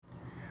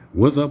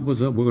What's up?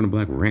 What's up? Welcome to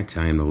Black Rant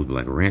Time. Knows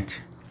Black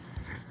Rant.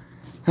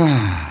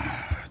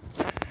 Down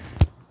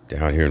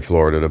here in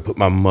Florida to put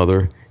my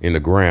mother in the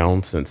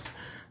ground since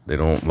they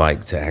don't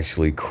like to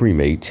actually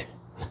cremate.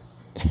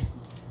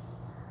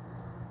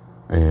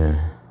 And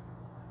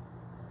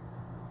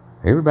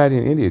everybody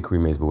in India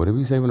cremates, but what if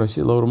we saving a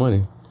shitload of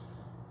money?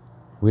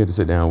 We had to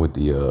sit down with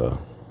the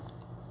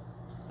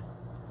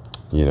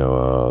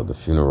the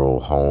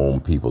funeral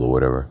home people or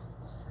whatever.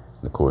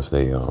 And of course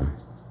they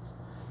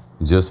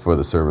just for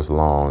the service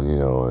alone,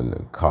 and the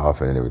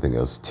coffin and everything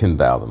else,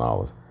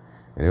 $10,000.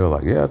 And they were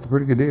like, yeah, it's a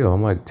pretty good deal.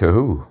 I'm like, to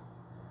who?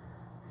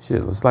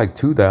 Shit, it's like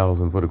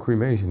 $2,000 for the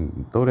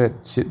cremation. Throw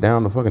that shit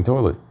down the fucking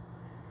toilet.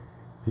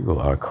 People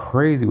are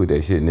crazy with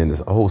that shit. And then this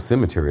whole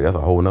cemetery, that's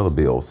a whole nother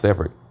bill,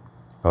 separate.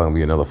 Probably gonna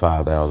be another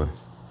 $5,000.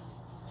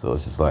 So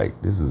it's just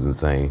like, this is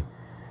insane.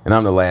 And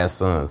I'm the last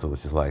son, so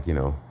it's just like,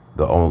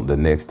 the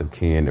next of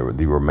kin,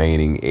 the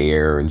remaining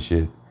heir and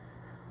shit.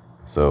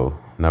 So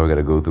now we got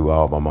to go through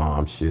all my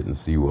mom's shit and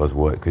see what's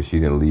what, because she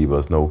didn't leave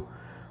us no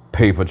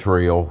paper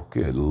trail.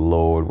 Good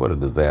Lord, what a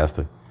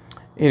disaster.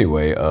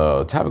 Anyway,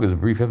 topic of this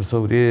brief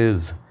episode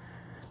is,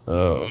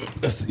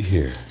 let's see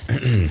here.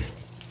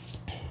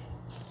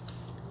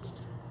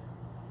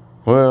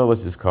 Well,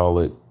 let's just call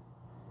it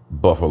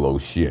buffalo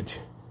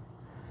shit.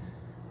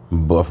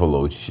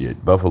 Buffalo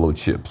shit. Buffalo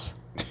chips.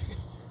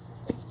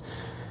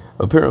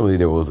 Apparently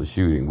there was a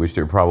shooting, which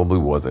there probably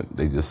wasn't.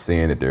 They just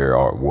saying that there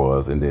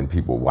was, and then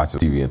people watch the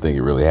TV and think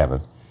it really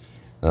happened.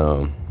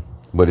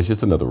 But it's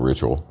just another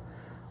ritual.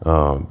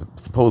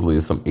 Supposedly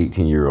it's some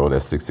 18-year-old,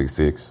 that's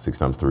 666, 6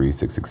 times 3,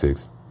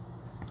 666,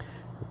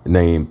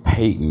 named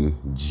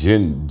Peyton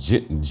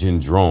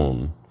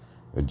Gendron.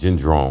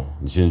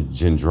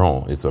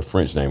 Gendron. It's a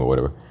French name or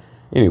whatever.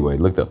 Anyway,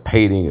 looked up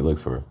Peyton. It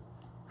looks for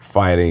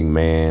fighting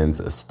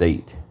man's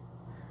estate.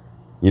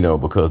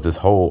 Because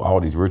all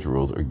these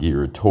rituals are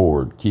geared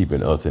toward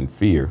keeping us in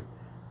fear,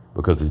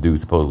 because this dude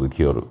supposedly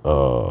killed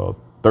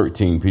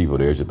 13 people.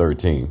 There's your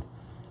 13,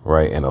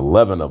 right? And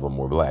 11 of them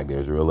were black.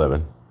 There's your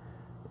 11,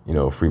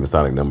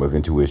 Freemasonic number of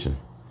intuition.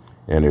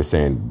 And they're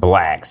saying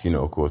blacks,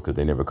 of course, because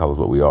they never call us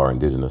what we are,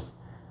 indigenous.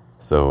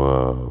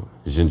 So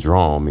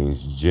gendron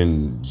means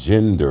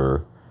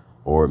gender,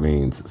 or it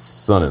means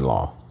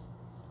son-in-law.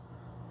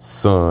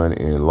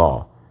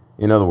 Son-in-law.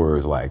 In other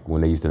words, like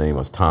when they used to name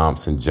us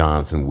Thompson,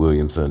 Johnson,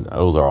 Williamson,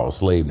 those are all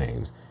slave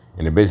names.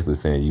 And they're basically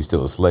saying you're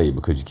still a slave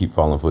because you keep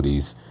falling for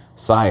these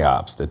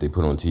psyops that they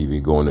put on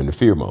TV, going into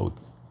fear mode,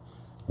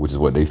 which is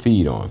what they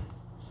feed on.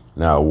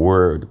 Now,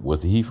 where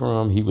was he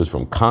from? He was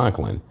from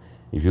Conklin.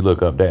 If you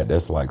look up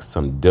that's like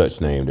some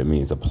Dutch name that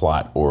means a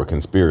plot or a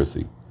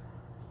conspiracy,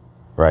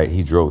 right?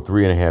 He drove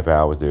 3.5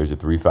 hours. There's your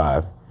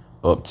 3-5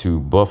 up to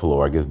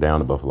Buffalo, I guess down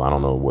to Buffalo. I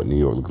don't know what New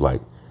York looks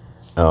like.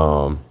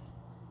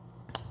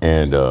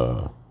 And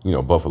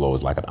buffalo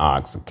is like an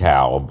ox, a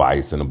cow, a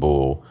bison, a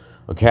bull.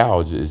 A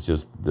cow is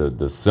just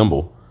the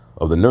symbol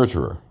of the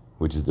nurturer,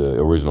 which is the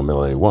original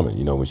melanated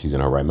woman, when she's in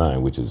her right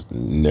mind, which is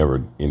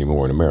never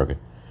anymore in America.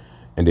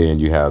 And then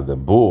you have the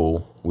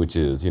bull, which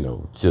is,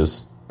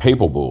 just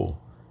papal bull.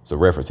 It's a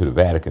reference to the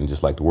Vatican,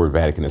 just like the word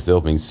Vatican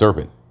itself means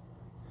serpent.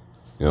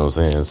 You know what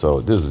I'm saying? So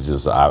this is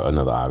just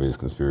another obvious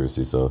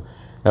conspiracy. So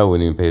I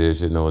wouldn't even pay this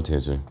shit no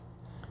attention,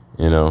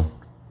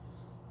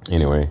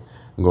 Anyway.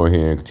 I'm going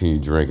here and continue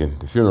drinking.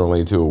 The funeral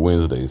ain't till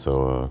Wednesday,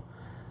 so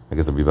I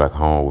guess I'll be back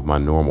home with my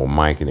normal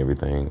mic and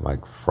everything,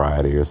 like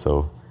Friday or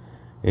so.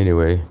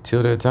 Anyway,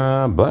 till that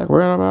time, Black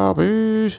Rat, I'm out. Peace.